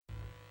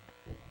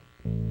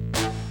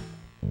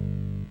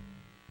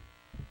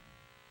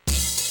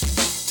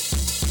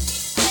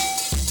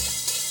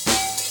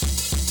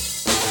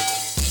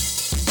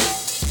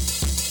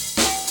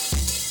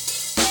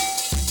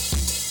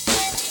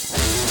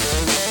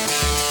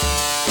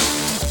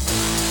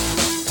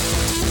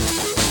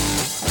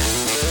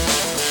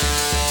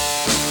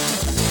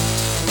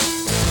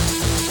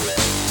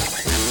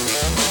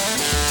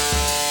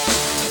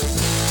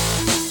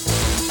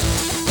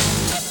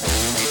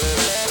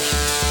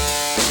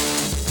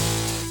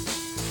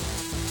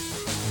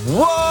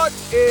What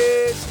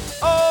is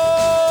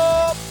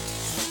up,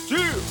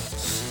 Steel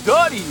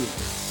Studies?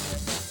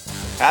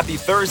 Happy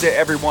Thursday,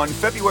 everyone.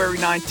 February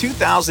 9,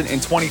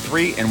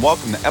 2023, and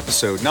welcome to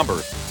episode number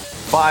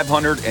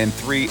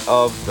 503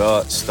 of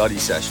the study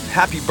session.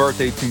 Happy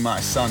birthday to my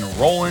son,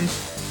 Roland,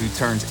 who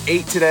turns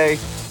 8 today.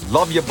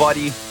 Love you,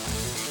 buddy.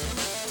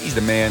 He's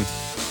the man.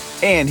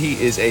 And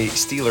he is a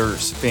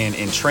Steelers fan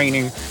in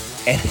training.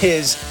 And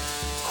his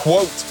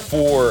quote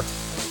for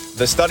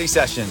the study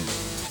session: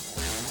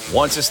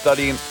 once a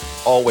studying,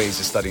 always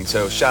a studying.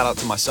 So shout out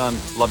to my son.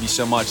 Love you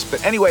so much.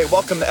 But anyway,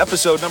 welcome to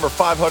episode number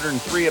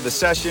 503 of the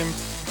session.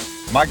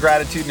 My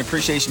gratitude and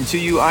appreciation to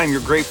you. I am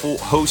your grateful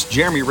host,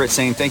 Jeremy Ritz,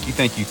 saying thank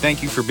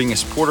you for being a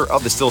supporter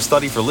of the Still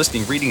Study, for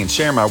listening, reading, and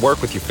sharing my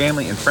work with your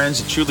family and friends.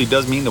 It truly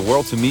does mean the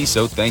world to me,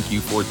 so thank you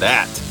for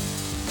that.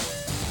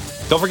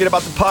 Don't forget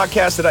about the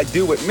podcast that I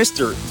do with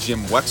Mr.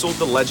 Jim Wexel,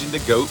 the legend, the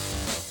GOAT.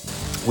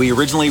 We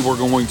originally were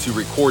going to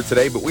record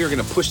today, but we are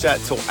going to push that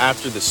till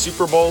after the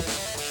Super Bowl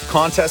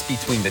contest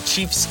between the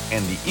Chiefs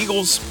and the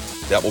Eagles.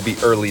 That will be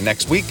early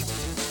next week.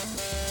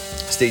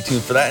 Stay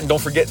tuned for that. And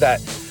don't forget that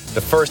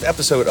the first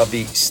episode of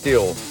the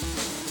Still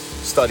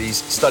Studies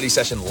Study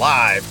Session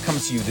Live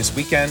comes to you this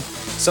weekend,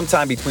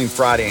 sometime between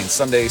Friday and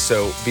Sunday.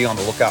 So be on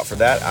the lookout for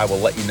that. I will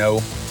let you know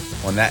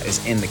when that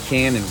is in the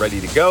can and ready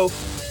to go.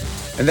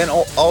 And then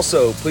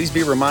also, please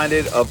be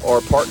reminded of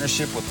our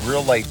partnership with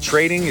Real Life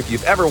Trading. If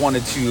you've ever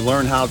wanted to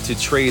learn how to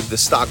trade the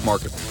stock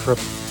market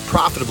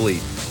profitably,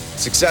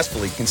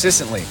 successfully,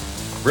 consistently,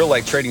 Real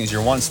Life Trading is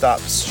your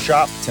one-stop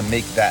shop to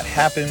make that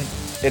happen.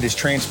 It has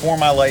transformed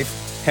my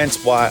life,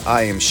 hence why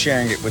I am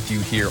sharing it with you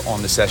here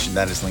on the session.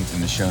 That is linked in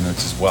the show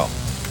notes as well.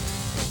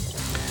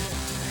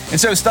 And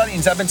so,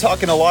 studyings, I've been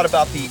talking a lot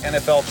about the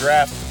NFL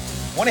draft.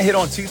 I want to hit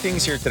on two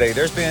things here today.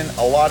 There's been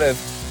a lot of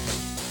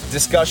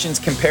discussions,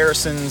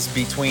 comparisons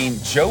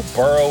between Joe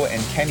Burrow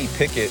and Kenny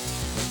Pickett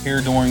here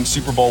during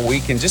Super Bowl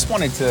week, and just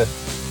wanted to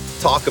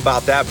talk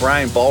about that.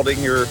 Brian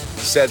Baldinger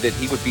said that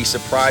he would be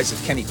surprised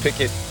if Kenny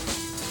Pickett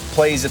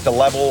plays at the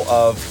level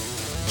of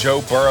Joe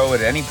Burrow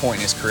at any point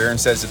in his career, and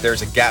says that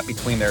there's a gap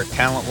between their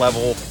talent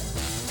level,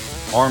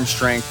 arm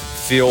strength,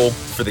 feel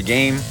for the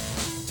game.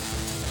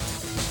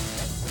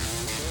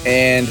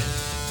 And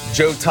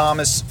Joe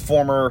Thomas,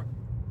 former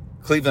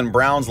Cleveland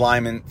Browns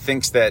lineman,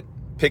 thinks that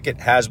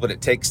Pickett has what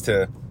it takes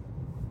to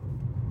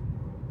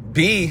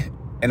be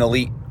an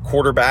elite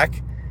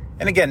quarterback.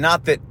 And again,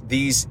 not that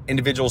these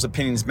individuals'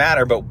 opinions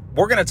matter, but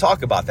we're going to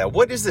talk about that.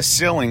 What is the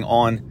ceiling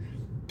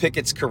on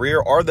Pickett's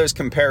career? Are those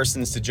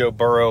comparisons to Joe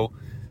Burrow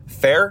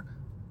fair?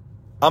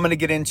 I'm going to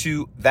get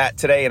into that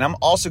today. And I'm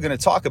also going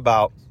to talk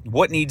about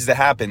what needs to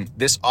happen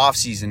this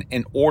offseason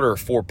in order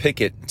for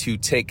Pickett to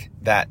take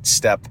that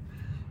step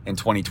in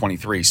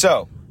 2023.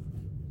 So,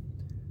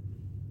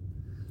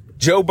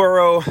 Joe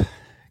Burrow,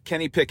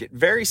 Kenny Pickett,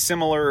 very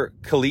similar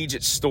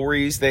collegiate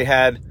stories. They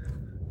had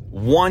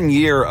 1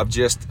 year of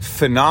just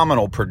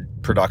phenomenal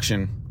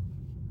production,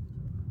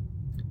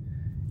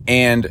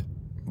 and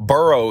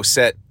Burrow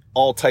set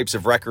all types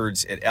of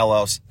records at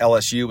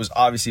LSU, was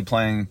obviously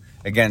playing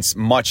against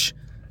much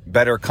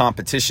better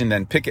competition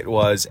than Pickett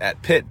was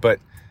at Pitt, but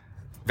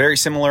very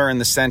similar in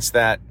the sense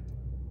that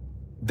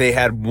they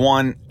had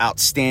one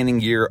outstanding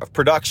year of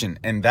production,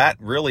 and that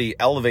really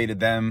elevated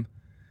them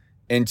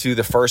into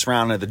the first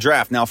round of the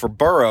draft. Now, for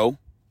Burrow,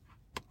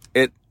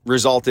 it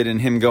resulted in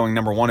him going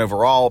number 1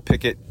 overall,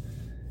 Pickett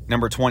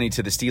number 20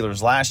 to the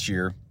Steelers last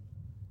year.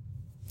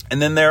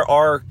 And then there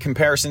are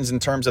comparisons in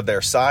terms of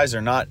their size.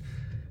 They're not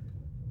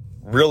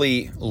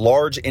really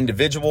large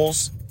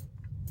individuals.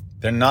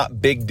 They're not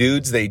big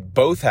dudes. They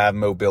both have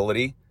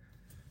mobility.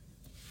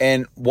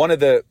 And one of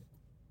the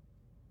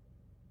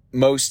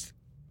most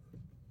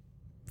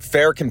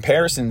fair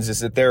comparisons is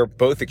that they're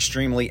both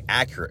extremely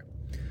accurate.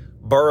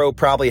 Burrow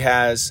probably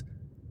has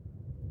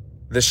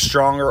the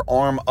stronger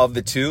arm of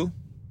the two.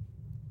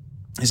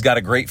 He's got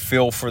a great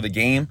feel for the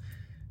game.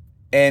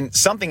 And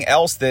something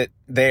else that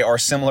they are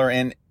similar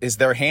in is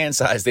their hand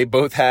size. They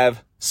both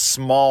have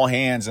small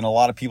hands, and a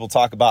lot of people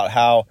talk about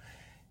how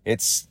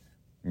it's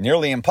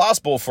nearly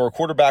impossible for a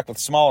quarterback with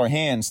smaller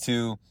hands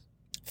to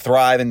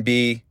thrive and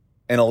be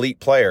an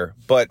elite player.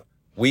 But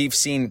we've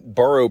seen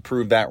Burrow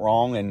prove that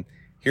wrong, and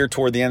here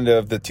toward the end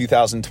of the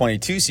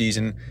 2022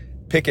 season,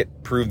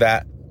 Pickett proved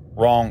that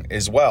wrong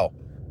as well.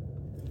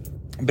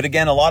 But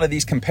again, a lot of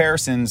these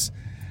comparisons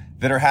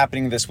that are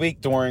happening this week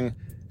during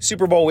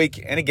Super Bowl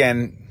week, and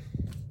again,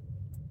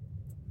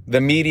 the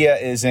media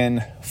is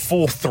in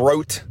full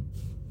throat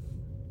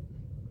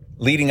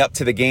leading up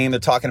to the game.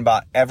 They're talking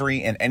about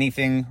every and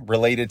anything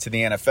related to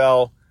the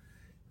NFL.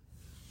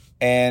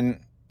 And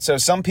so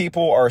some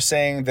people are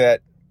saying that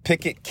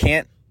Pickett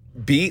can't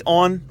be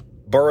on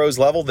Burrow's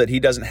level, that he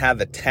doesn't have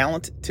the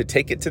talent to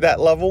take it to that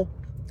level.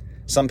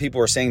 Some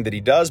people are saying that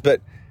he does, but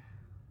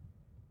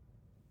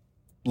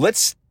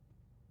let's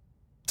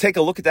take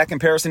a look at that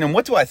comparison. And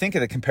what do I think of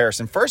the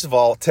comparison? First of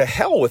all, to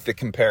hell with the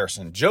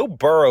comparison. Joe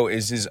Burrow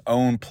is his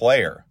own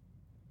player.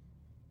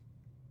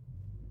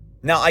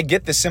 Now, I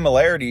get the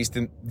similarities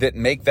that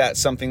make that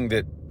something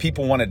that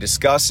people want to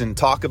discuss and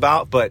talk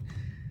about, but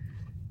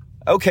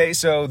Okay,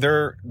 so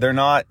they're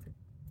not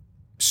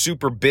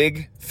super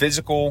big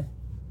physical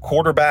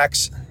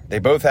quarterbacks. They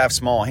both have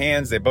small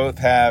hands. They both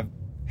have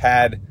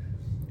had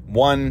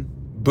one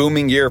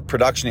booming year of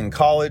production in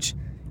college.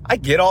 I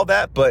get all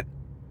that, but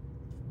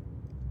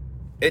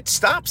it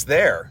stops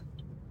there.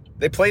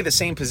 They play the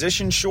same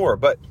position, sure,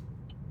 but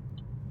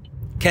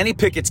Kenny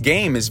Pickett's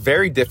game is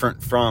very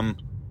different from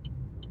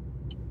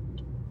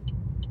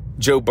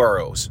Joe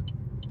Burrow's.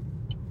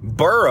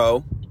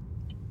 Burrow,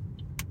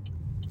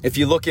 if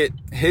you look at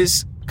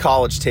his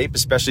college tape,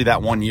 especially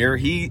that 1 year,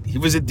 he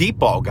was a deep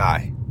ball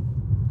guy.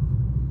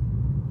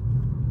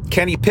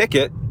 Kenny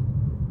Pickett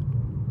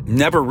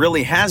never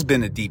really has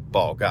been a deep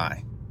ball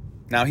guy.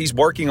 Now, he's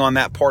working on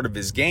that part of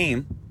his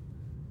game,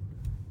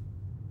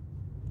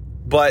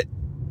 but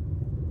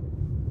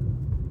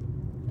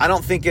I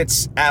don't think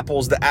it's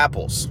apples to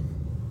apples.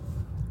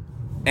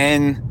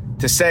 And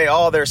to say,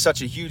 oh, there's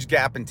such a huge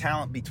gap in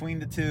talent between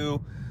the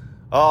two,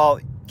 oh,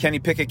 Kenny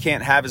Pickett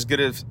can't have as good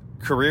a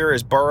career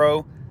as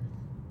Burrow,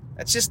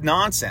 that's just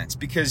nonsense,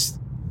 because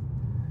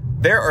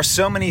there are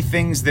so many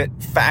things that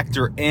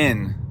factor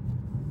in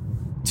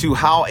to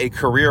how a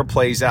career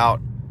plays out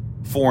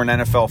for an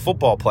NFL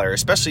football player,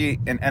 especially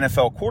an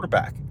NFL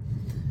quarterback.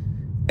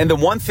 And the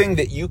one thing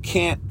that you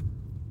can't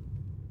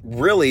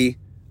really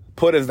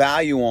put a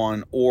value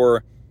on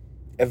or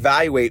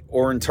evaluate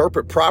or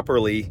interpret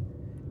properly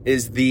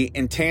is the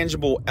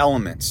intangible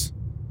elements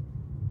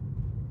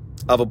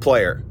of a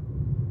player.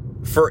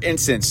 For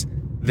instance,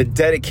 the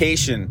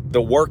dedication,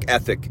 the work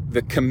ethic,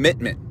 the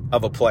commitment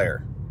of a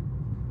player.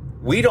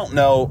 We don't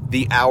know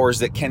the hours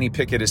that Kenny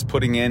Pickett is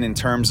putting in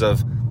terms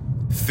of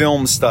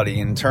film study,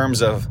 in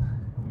terms of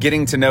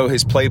getting to know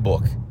his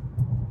playbook,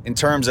 in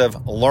terms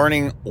of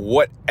learning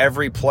what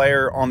every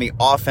player on the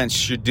offense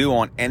should do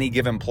on any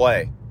given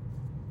play.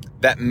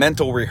 That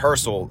mental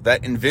rehearsal,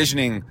 that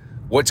envisioning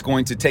what's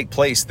going to take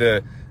place,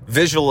 the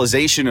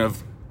visualization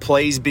of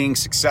plays being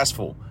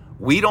successful.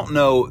 We don't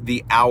know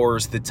the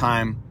hours, the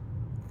time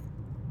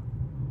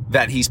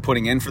that he's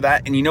putting in for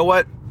that. And you know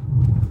what?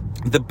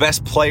 The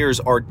best players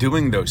are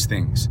doing those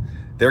things.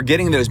 They're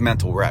getting those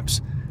mental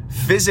reps.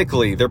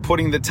 Physically, they're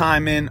putting the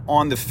time in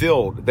on the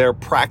field. They're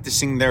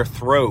practicing their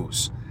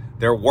throws.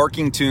 They're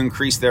working to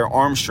increase their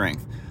arm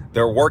strength.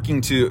 They're working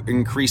to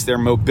increase their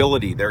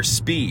mobility, their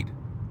speed.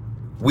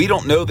 We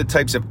don't know the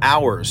types of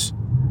hours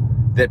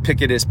that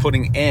Pickett is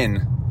putting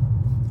in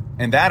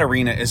that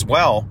arena as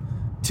well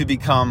to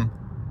become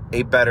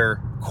a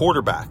better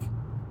quarterback.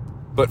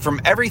 But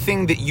from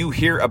everything that you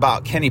hear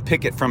about Kenny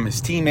Pickett from his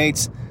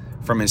teammates,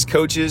 from his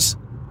coaches,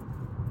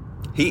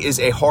 he is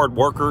a hard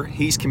worker.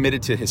 He's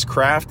committed to his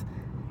craft.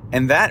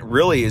 And that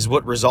really is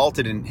what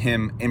resulted in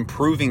him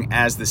improving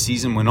as the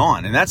season went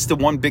on. And that's the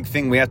one big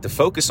thing we have to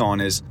focus on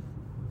is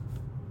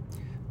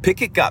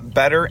Pickett got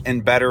better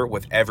and better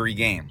with every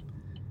game.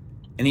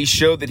 And he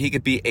showed that he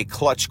could be a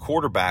clutch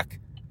quarterback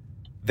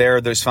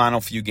there those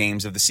final few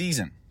games of the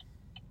season.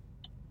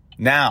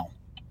 Now,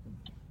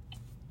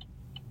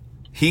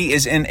 he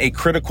is in a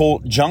critical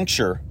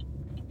juncture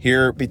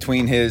here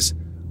between his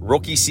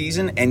rookie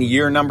season and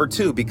year number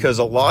 2, because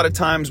a lot of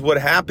times what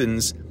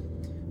happens,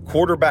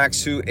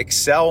 quarterbacks who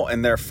excel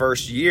in their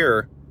first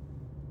year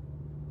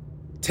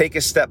take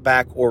a step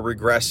back or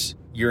regress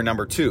year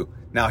number 2.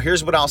 Now,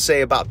 here's what I'll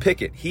say about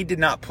Pickett. He did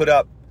not put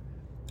up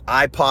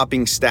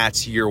eye-popping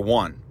stats year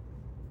 1.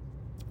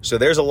 So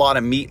there's a lot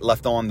of meat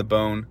left on the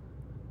bone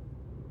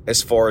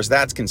as far as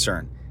that's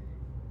concerned.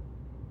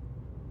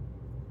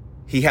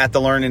 He had to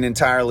learn an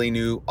entirely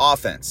new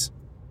offense.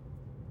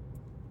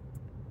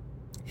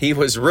 He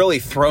was really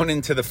thrown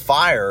into the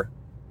fire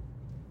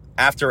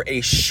after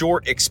a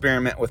short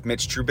experiment with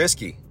Mitch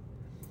Trubisky.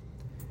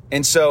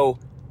 And so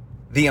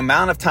the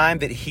amount of time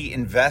that he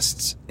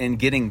invests in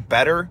getting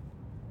better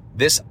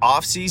this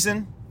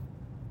offseason,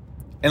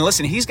 and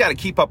listen, he's got to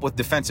keep up with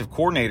defensive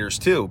coordinators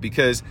too,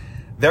 because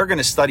they're going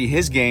to study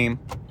his game,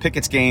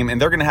 Pickett's game, and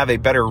they're going to have a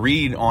better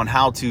read on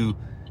how to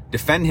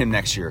defend him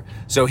next year.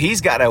 So he's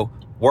got to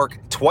work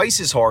twice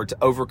as hard to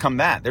overcome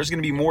that. There's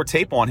going to be more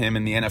tape on him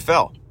in the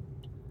NFL.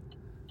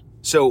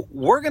 So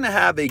we're going to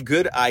have a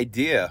good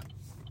idea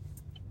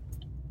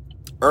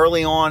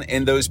early on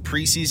in those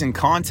preseason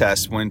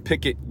contests when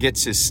Pickett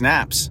gets his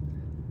snaps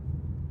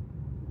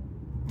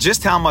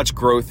just how much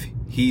growth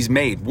he's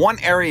made. One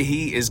area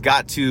he has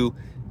got to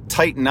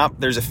tighten up,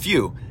 there's a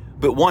few,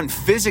 but one,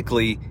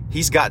 physically,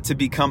 he's got to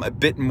become a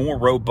bit more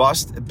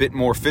robust, a bit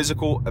more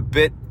physical, a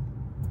bit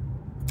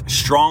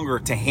stronger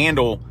to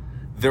handle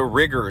the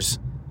rigors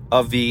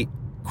of the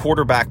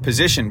quarterback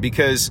position,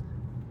 because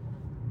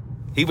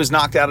he was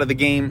knocked out of the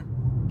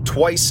game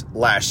twice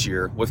last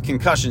year with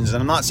concussions.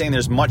 And I'm not saying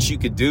there's much you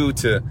could do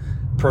to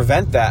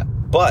prevent that,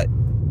 but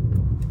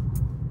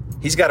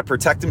he's got to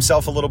protect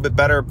himself a little bit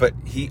better, but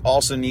he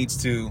also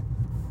needs to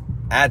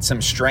add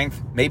some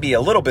strength, maybe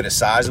a little bit of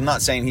size. I'm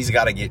not saying he's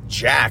got to get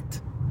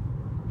jacked,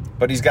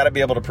 but he's got to be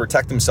able to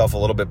protect himself a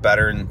little bit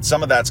better. And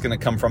some of that's going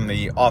to come from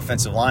the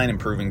offensive line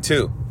improving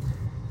too.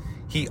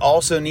 He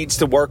also needs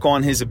to work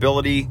on his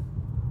ability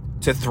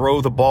to throw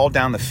the ball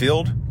down the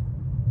field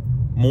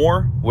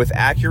more with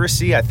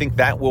accuracy. I think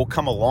that will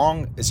come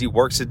along as he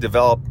works to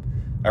develop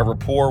a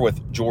rapport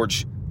with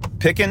George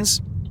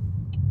Pickens.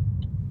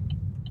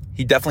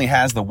 He definitely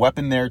has the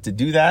weapon there to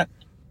do that.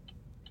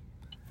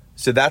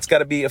 So that's got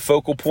to be a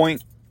focal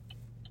point.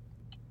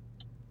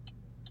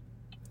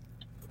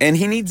 And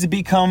he needs to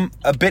become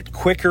a bit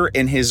quicker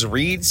in his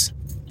reads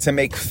to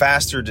make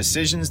faster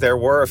decisions. There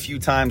were a few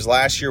times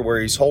last year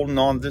where he's holding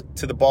on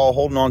to the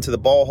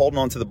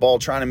ball,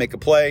 trying to make a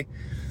play,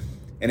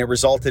 and it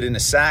resulted in a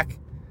sack.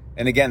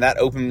 And again, that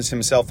opens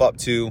himself up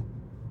to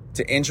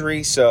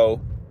injury.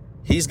 So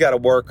he's got to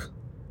work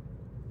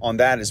on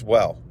that as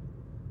well.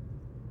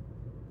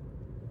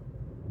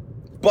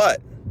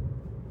 But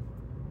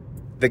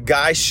the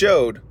guy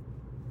showed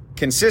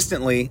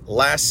consistently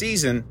last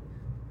season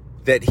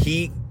that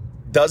he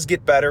does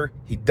get better.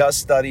 He does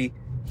study.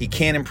 He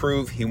can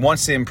improve. He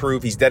wants to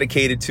improve. He's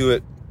dedicated to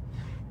it.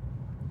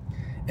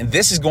 And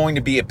this is going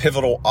to be a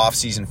pivotal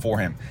offseason for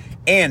him.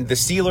 And the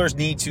Steelers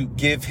need to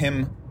give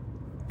him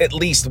at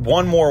least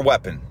one more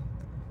weapon.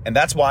 And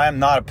that's why I'm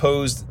not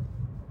opposed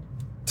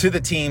to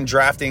the team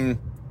drafting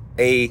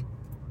a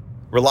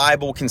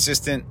reliable,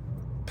 consistent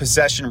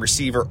possession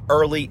receiver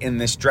early in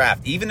this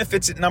draft. Even if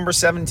it's at number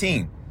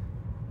 17,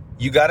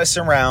 you got to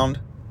surround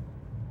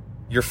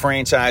your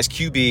franchise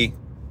QB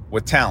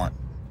with talent.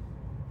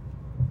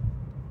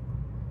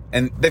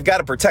 And they've got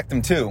to protect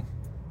him too.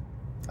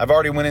 I've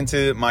already went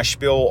into my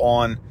spiel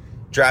on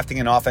drafting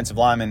an offensive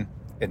lineman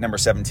at number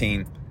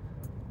 17.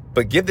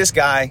 But give this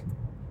guy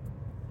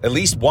at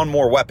least one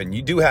more weapon.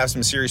 You do have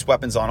some serious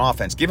weapons on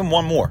offense. Give him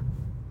one more.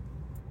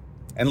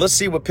 And let's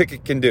see what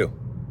Pickett can do.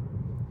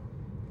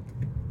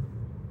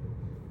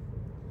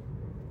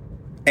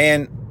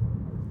 And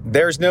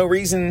there's no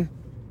reason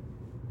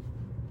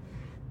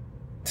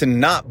to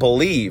not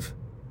believe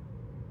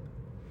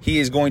he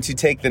is going to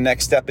take the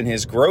next step in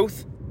his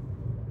growth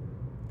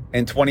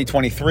in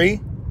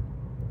 2023,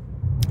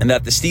 and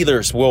that the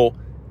Steelers will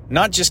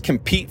not just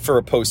compete for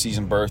a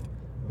postseason berth,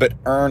 but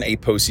earn a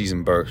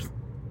postseason berth.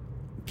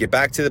 Get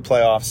back to the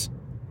playoffs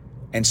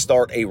and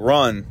start a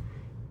run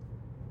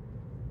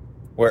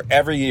where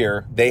every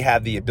year they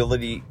have the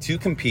ability to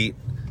compete,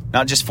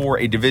 not just for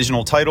a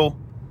divisional title,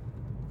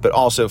 but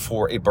also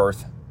for a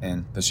berth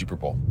in the Super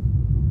Bowl.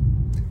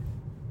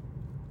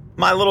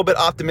 Am I a little bit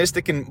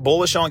optimistic and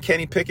bullish on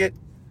Kenny Pickett?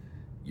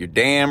 You're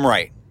damn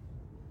right.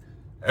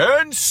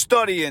 And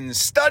studying. That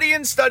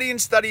is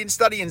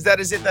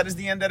it. That is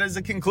the end. That is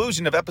the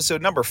conclusion of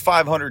episode number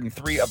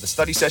 503 of the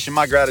study session.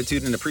 My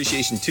gratitude and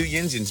appreciation to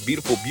Yinzian's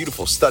beautiful,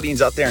 beautiful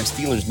studyings out there in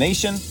Steelers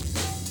Nation.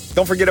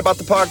 Don't forget about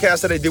the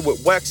podcast that I did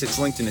with Wex. It's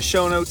linked in the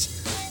show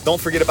notes. Don't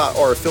forget about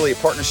our affiliate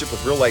partnership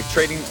with Real Life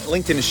Trading,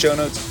 linked in the show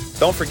notes.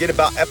 Don't forget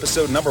about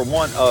episode number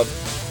 1 of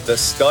the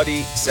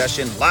study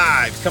session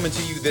live, coming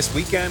to you this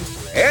weekend.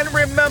 And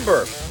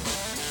remember,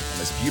 on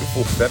this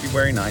beautiful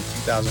February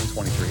 9th,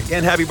 2023.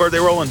 Again, happy birthday,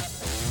 Roland.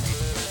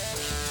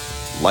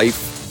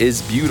 Life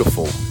is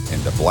beautiful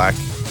in the black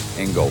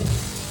and gold.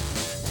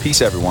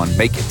 Peace, everyone.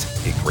 Make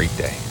it a great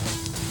day.